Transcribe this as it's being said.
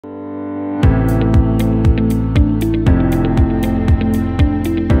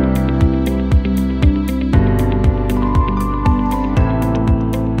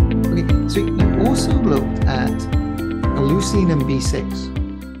leucine and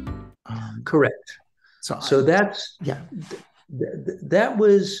B6. Correct. So that's yeah. That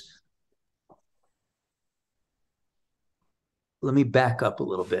was. Let me back up a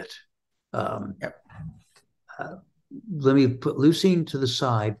little bit. Yep. Let me put leucine to the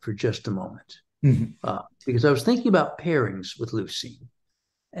side for just a moment, because I was thinking about pairings with leucine,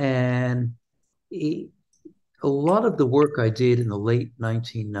 and a lot of the work I did in the late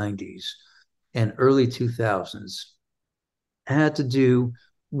 1990s and early 2000s had to do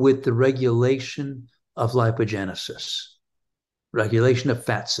with the regulation of lipogenesis, regulation of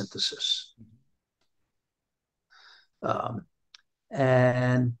fat synthesis.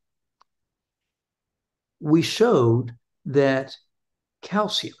 And we showed that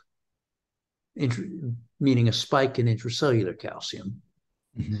calcium, meaning a spike in intracellular calcium,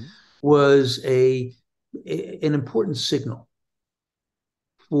 was an important signal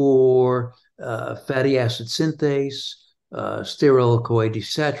for fatty acid synthase, steroyl-CoA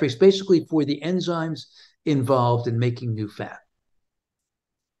desaturase, basically for the enzymes involved in making new fat.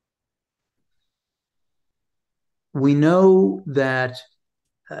 We know that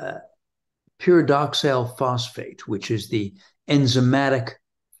pyridoxal phosphate, which is the enzymatic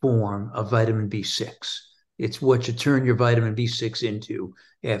form of vitamin B6, it's what you turn your vitamin B6 into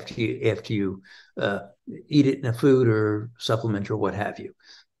after you eat it in a food or supplement or what have you.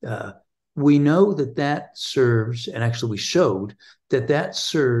 We know that serves, and actually we showed that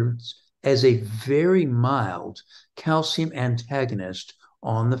serves as a very mild calcium antagonist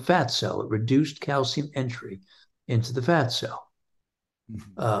on the fat cell. It reduced calcium entry into the fat cell.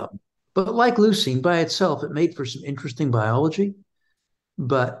 But like leucine by itself, it made for some interesting biology,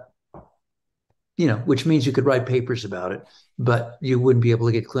 but which means you could write papers about it, but you wouldn't be able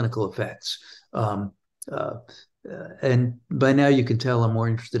to get clinical effects. And by now you can tell I'm more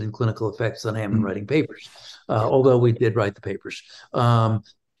interested in clinical effects than I am in writing papers, although we did write the papers.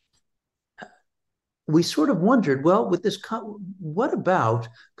 We sort of wondered, well, with this, what about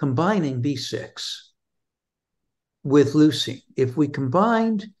combining B6 with leucine? If we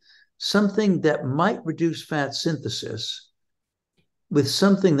combined something that might reduce fat synthesis with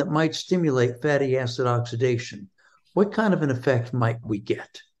something that might stimulate fatty acid oxidation, what kind of an effect might we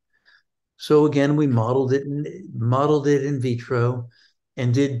get? So again, we modeled it in vitro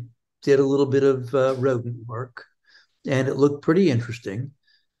and did a little bit of rodent work, and it looked pretty interesting.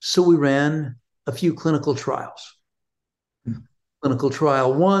 So we ran a few clinical trials. Clinical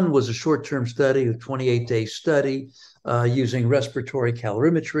trial 1 was a short-term study, a 28-day study using respiratory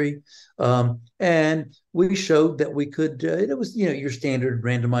calorimetry. And we showed that we could, it was, your standard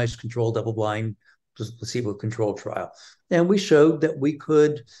randomized controlled double-blind placebo-controlled trial. And we showed that we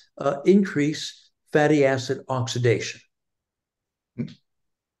could increase fatty acid oxidation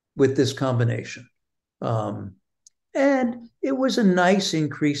with this combination. And it was a nice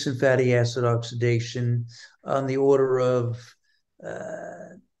increase in fatty acid oxidation on the order of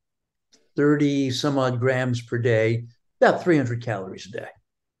 30 some odd grams per day, about 300 calories a day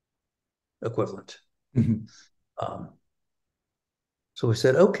equivalent. So we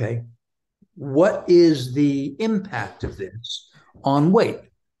said, okay, what is the impact of this on weight?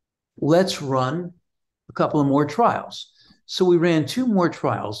 Let's run a couple of more trials. So we ran 2 more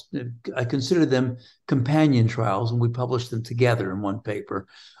trials. I consider them companion trials, and we published them together in one paper.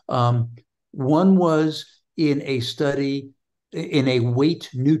 One was in a weight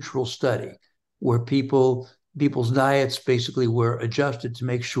neutral study where people's diets basically were adjusted to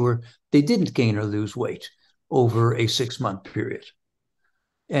make sure they didn't gain or lose weight over a 6-month period.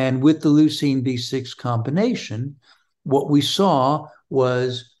 And with the leucine B6 combination, what we saw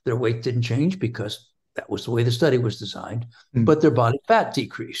was their weight didn't change because that was the way the study was designed, but their body fat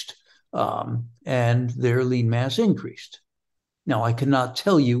decreased and their lean mass increased. Now, I cannot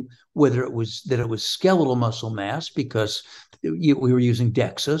tell you whether it was skeletal muscle mass because we were using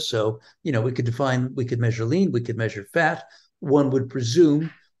DEXA. So, we could measure lean, we could measure fat. One would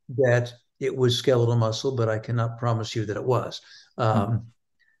presume that it was skeletal muscle, but I cannot promise you that it was.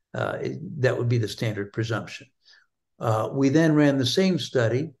 That would be the standard presumption. We then ran the same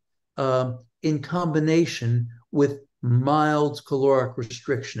study in combination with mild caloric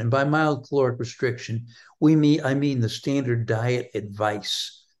restriction. And by mild caloric restriction, I mean the standard diet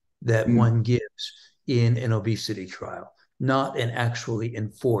advice that one gives in an obesity trial, not an actually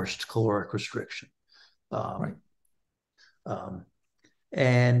enforced caloric restriction.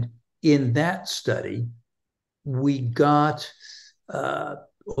 And in that study, we got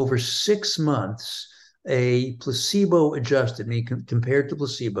over 6 months a placebo-adjusted, meaning compared to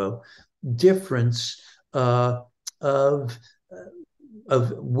placebo, difference of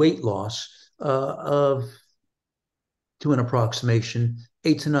weight loss of to an approximation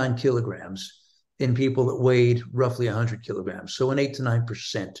 8 to 9 kilograms in people that weighed roughly 100 kilograms. So an 8 to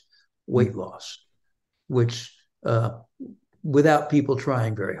 9% weight loss, which without people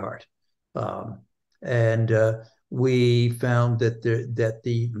trying very hard. And we found that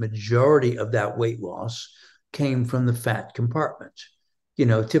the majority of that weight loss came from the fat compartment.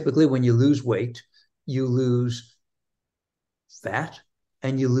 Typically when you lose weight, you lose fat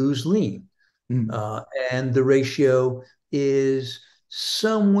and you lose lean. And the ratio is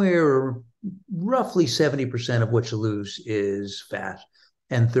somewhere roughly 70% of what you lose is fat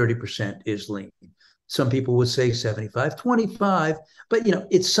and 30% is lean. Some people would say 75-25, but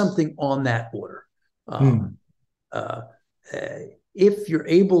it's something on that order. If you're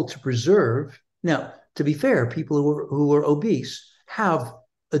able to preserve, now to be fair, people who are obese have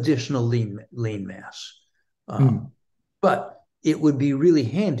additional lean mass, but it would be really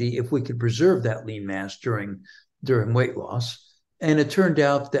handy if we could preserve that lean mass during weight loss. And it turned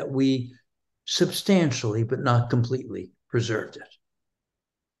out that we substantially, but not completely, preserved it.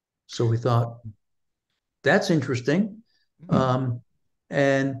 So we thought, that's interesting.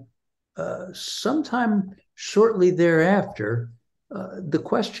 And sometime shortly thereafter, the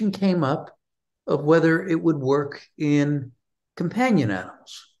question came up of whether it would work in companion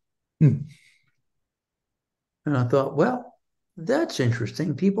animals. And I thought, well, that's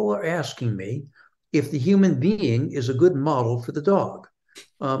interesting. People are asking me if the human being is a good model for the dog.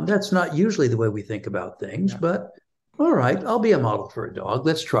 That's not usually the way we think about things, but all right, I'll be a model for a dog.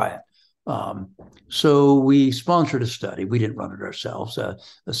 Let's try it. So we sponsored a study. We didn't run it ourselves.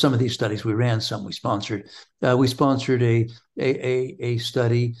 Some of these studies we ran, some we sponsored. We sponsored a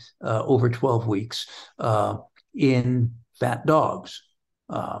study over 12 weeks in fat dogs.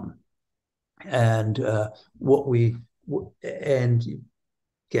 And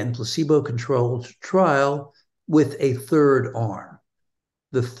again, placebo-controlled trial with a third arm.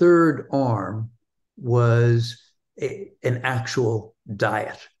 The third arm was an actual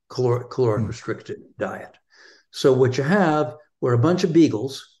diet, caloric restricted diet. So what you have were a bunch of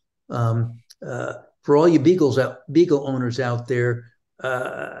beagles. For all you beagle owners out there,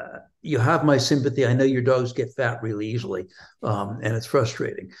 you have my sympathy. I know your dogs get fat really easily, and it's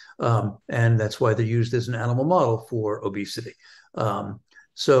frustrating. And that's why they're used as an animal model for obesity.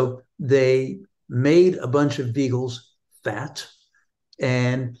 So they made a bunch of beagles fat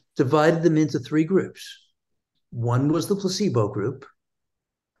and divided them into 3 groups. One was the placebo group,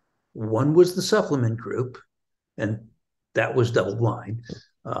 one was the supplement group, and that was double blind.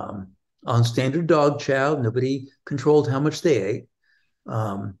 On standard dog chow, nobody controlled how much they ate.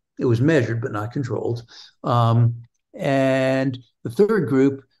 It was measured, but not controlled. And the third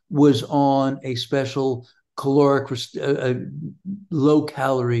group was on a special caloric,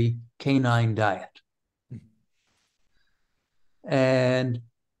 low-calorie canine diet. And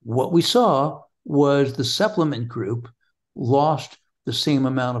what we saw was the supplement group lost the same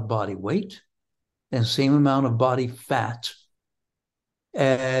amount of body weight and same amount of body fat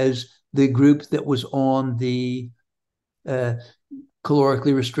as the group that was on the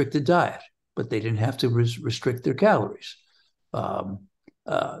calorically restricted diet, but they didn't have to restrict their calories.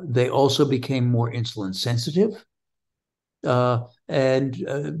 They also became more insulin sensitive.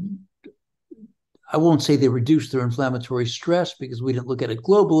 And I won't say they reduced their inflammatory stress because we didn't look at it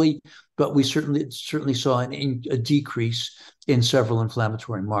globally, but we certainly saw a decrease in several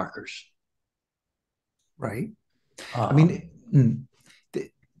inflammatory markers. Right. I mean,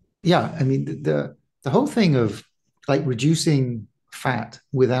 the whole thing of like reducing fat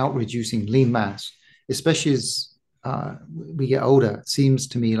without reducing lean mass, especially as we get older, seems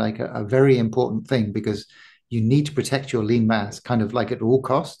to me like a very important thing, because you need to protect your lean mass kind of like at all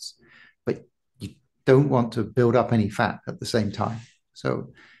costs, but you don't want to build up any fat at the same time.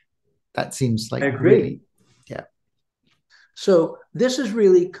 So that seems like really, yeah. So this is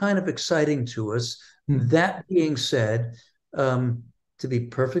really kind of exciting to us. That being said, to be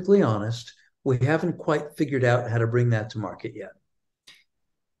perfectly honest, we haven't quite figured out how to bring that to market yet.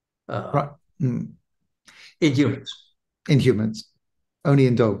 Right. In humans. In humans, only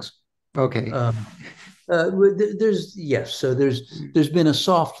in dogs. Okay. There's been a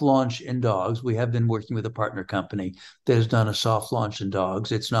soft launch in dogs. We have been working with a partner company that has done a soft launch in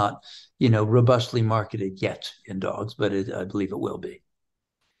dogs. It's not, robustly marketed yet in dogs, but I believe it will be.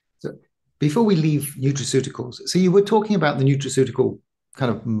 So before we leave nutraceuticals, so you were talking about the nutraceutical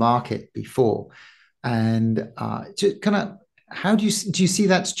kind of market before, and kind of how do you see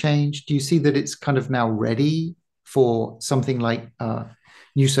that's changed? Do you see that it's kind of now ready for something like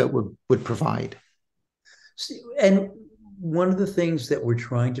NuSirt would provide? And one of the things that we're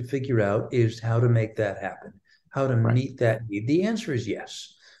trying to figure out is how to make that happen. how to Right. meet that need? The answer is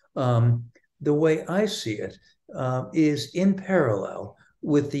yes. The way I see it is in parallel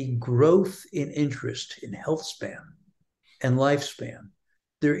with the growth in interest in health span and lifespan.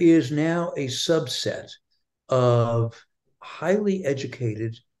 There is now a subset of highly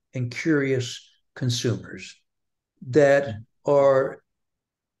educated and curious consumers that are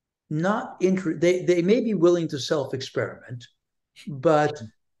not they may be willing to self-experiment, but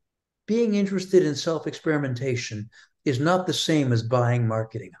being interested in self-experimentation is not the same as buying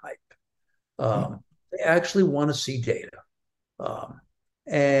marketing hype. They actually want to see data. Um,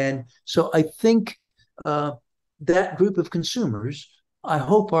 and so I think that group of consumers, I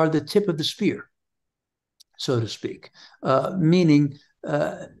hope, are the tip of the spear, so to speak, meaning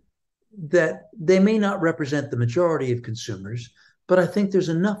that they may not represent the majority of consumers, but I think there's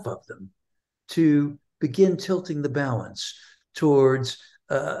enough of them to begin tilting the balance towards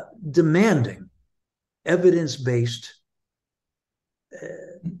demanding evidence-based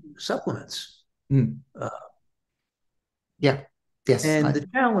supplements. Yeah. Yes. And the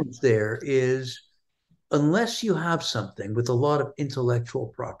challenge there is, unless you have something with a lot of intellectual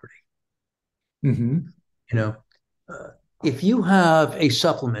property, Mm-hmm. you know, if you have a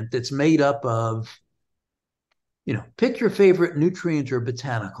supplement that's made up of, pick your favorite nutrient or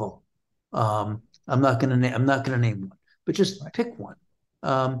botanical. I'm not going to name one, but just pick one.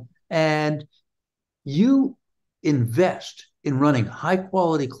 And you invest in running high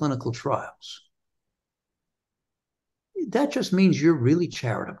quality clinical trials. That just means you're really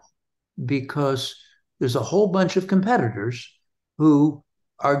charitable, because there's a whole bunch of competitors who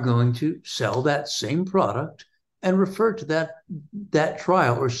are going to sell that same product and refer to that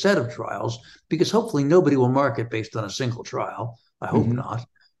trial or set of trials, because hopefully nobody will market based on a single trial. I hope not.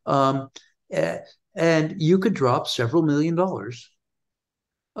 And you could drop several $1,000,000,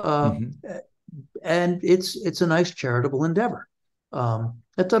 and it's a nice charitable endeavor.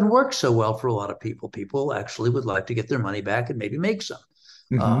 That doesn't work so well for a lot of people. People actually would like to get their money back and maybe make some.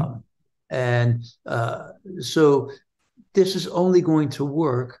 And so this is only going to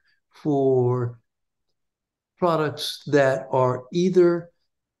work for products that are either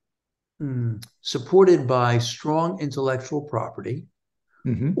supported by strong intellectual property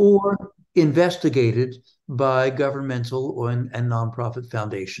or investigated by governmental and nonprofit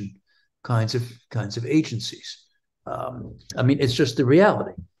foundation kinds of agencies. I mean, it's just the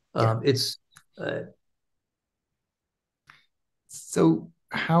reality. So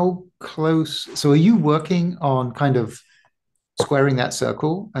how close? So are you working on kind of squaring that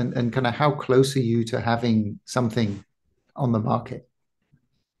circle, and kind of how close are you to having something on the market?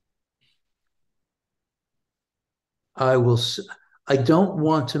 I don't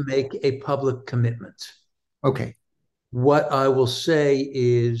want to make a public commitment. Okay. What I will say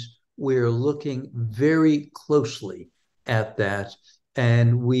is we're looking very closely at that,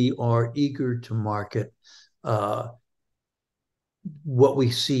 and we are eager to market what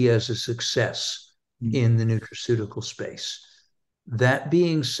we see as a success in the nutraceutical space. That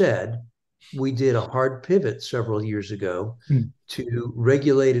being said, we did a hard pivot several years ago to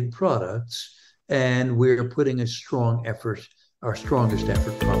regulated products, and we're putting our strongest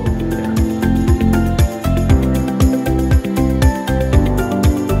effort probably there.